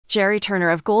Gerry Turner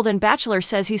of Golden Bachelor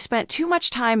says he spent too much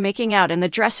time making out in the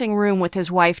dressing room with his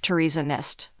wife Teresa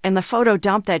Nist. In the photo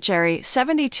dump that Gerry,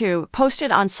 72,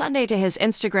 posted on Sunday to his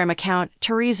Instagram account,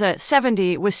 Teresa,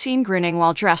 70, was seen grinning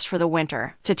while dressed for the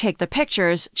winter. To take the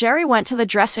pictures, Gerry went to the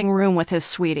dressing room with his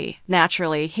sweetie.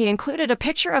 Naturally, he included a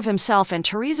picture of himself and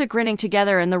Teresa grinning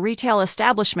together in the retail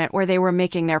establishment where they were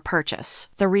making their purchase.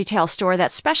 The retail store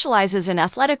that specializes in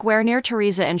athletic wear near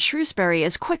Teresa and Shrewsbury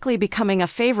is quickly becoming a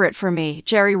favorite for me,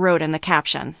 Gerry wrote in the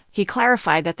caption. He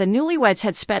clarified that the newlyweds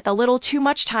had spent a little too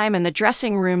much time in the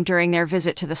dressing room during their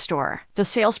visit to the store. The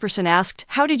salesperson asked,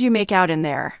 "How did you make out in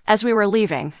there?" As we were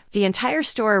leaving, the entire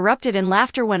store erupted in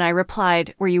laughter when I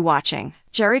replied, "Were you watching?"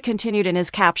 Gerry continued in his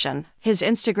caption. His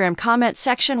Instagram comment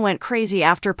section went crazy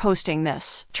after posting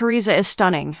this. "Teresa is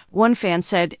stunning." One fan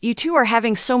said, "You two are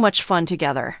having so much fun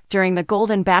together." During the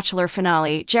Golden Bachelor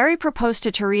finale, Gerry proposed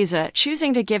to Teresa,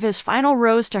 choosing to give his final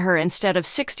rose to her instead of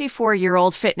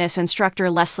 64-year-old fitness instructor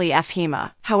Leslie F.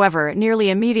 Hema. However, nearly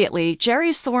immediately,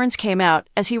 Gerry's thorns came out,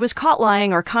 as he was caught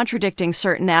lying or contradicting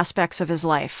certain aspects of his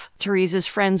life. Teresa's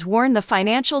friends warned the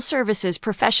financial services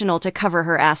professional to cover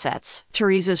her assets.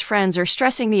 Teresa's friends are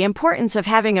stressing the importance of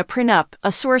having a prenup,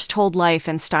 a source told Life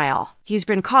and Style. He's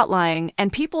been caught lying,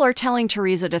 and people are telling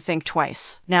Teresa to think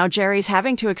twice. Now Gerry's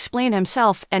having to explain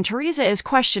himself, and Teresa is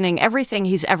questioning everything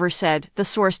he's ever said, the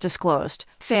source disclosed.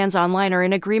 Fans online are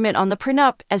in agreement on the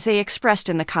prenup, as they expressed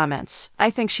in the comments. "I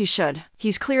think she should.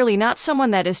 He's clearly not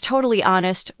someone that is totally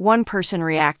honest," one person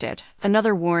reacted.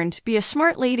 Another warned, "Be a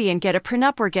smart lady and get a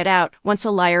prenup or get out. Once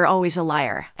a liar, always a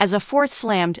liar." As a fourth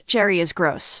slammed, "Gerry is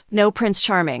gross. No Prince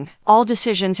Charming. All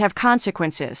decisions have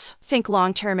consequences. Think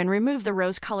long-term and remove the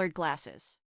rose-colored glasses."